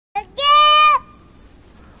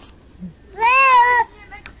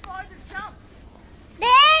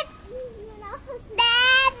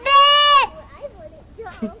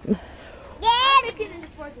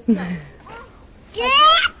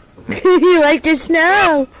You like the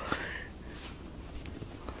snow?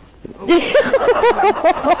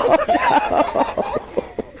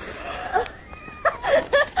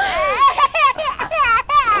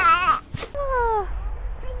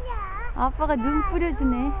 아빠가 눈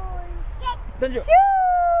뿌려주네. 던져. 슈!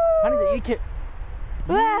 하는데 이렇게.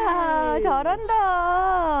 우와,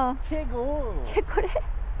 잘한다. 최고. 최고래.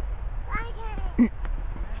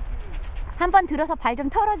 한번 들어서 발 좀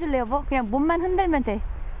털어줄래 여보? 그냥 몸만 흔들면 돼.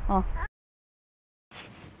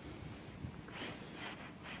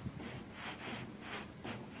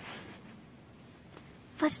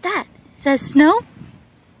 What's that? Is that snow?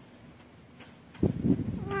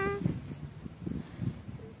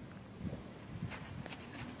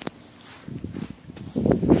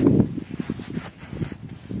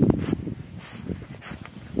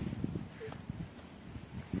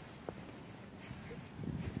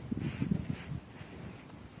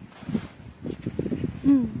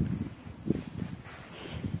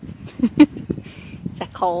 Is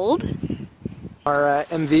that cold? Our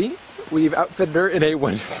MV, we've outfitted her in a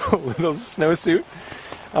wonderful little snowsuit.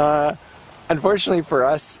 Unfortunately for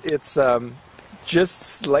us, it's just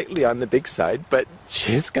slightly on the big side, but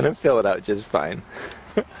she's gonna fill it out just fine.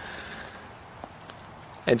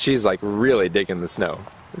 And she's like really digging the snow.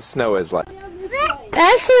 The snow is like...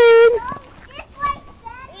 Ashlyn!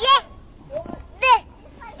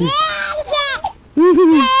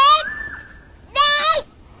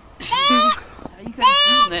 You couldn't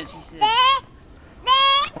do that, she said.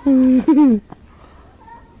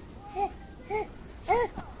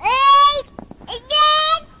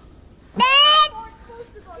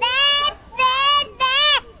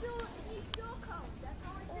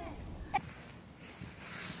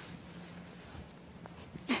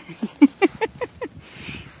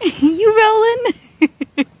 You rolling?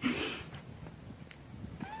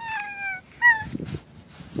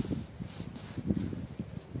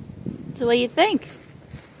 So what do you think?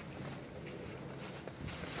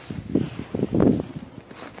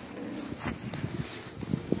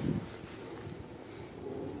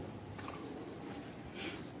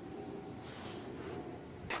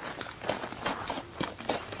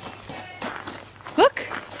 Look.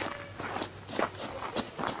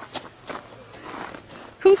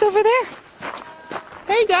 Who's over there?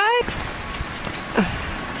 Hey guys.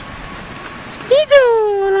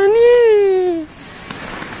 이도라니.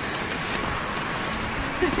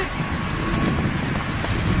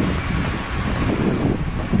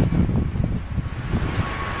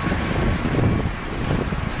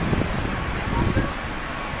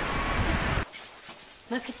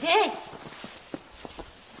 Look at this.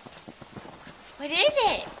 What is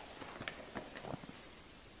it?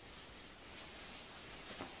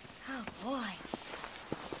 Oh boy.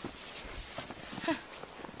 Huh.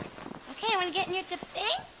 Okay, want to get in your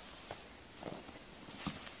thing?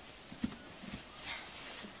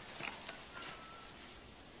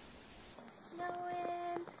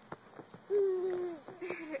 Snowing.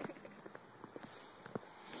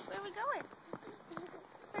 Where are we going?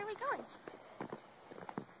 Where are we going?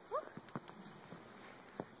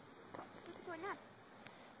 What's going on?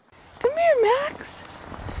 Come here, Max.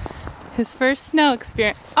 His first snow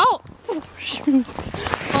experience. Oh!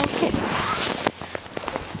 Okay.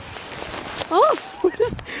 Oh,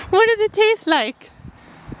 what does it taste like?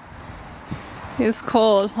 It's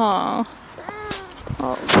cold, huh?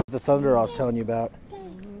 Oh. The thunder I was telling you about.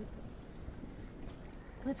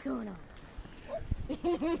 What's going on?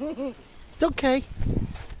 It's okay.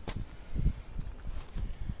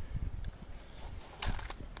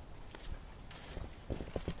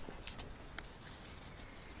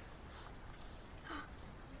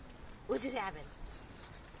 What just happened?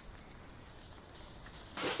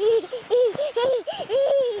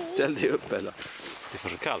 Ställ dig upp Bella. Det är för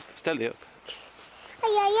så kallt. Ställ dig upp.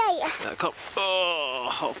 Aj, aj, aj. Ja, kom.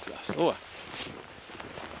 Åh, hopplös. Åh.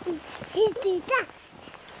 Titta.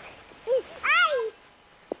 Aj!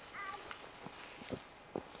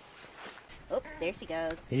 Oh, there she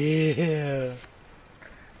goes. Yeah.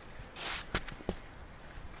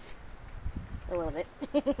 A little bit.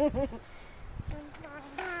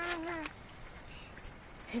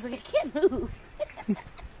 She's like, I can't move.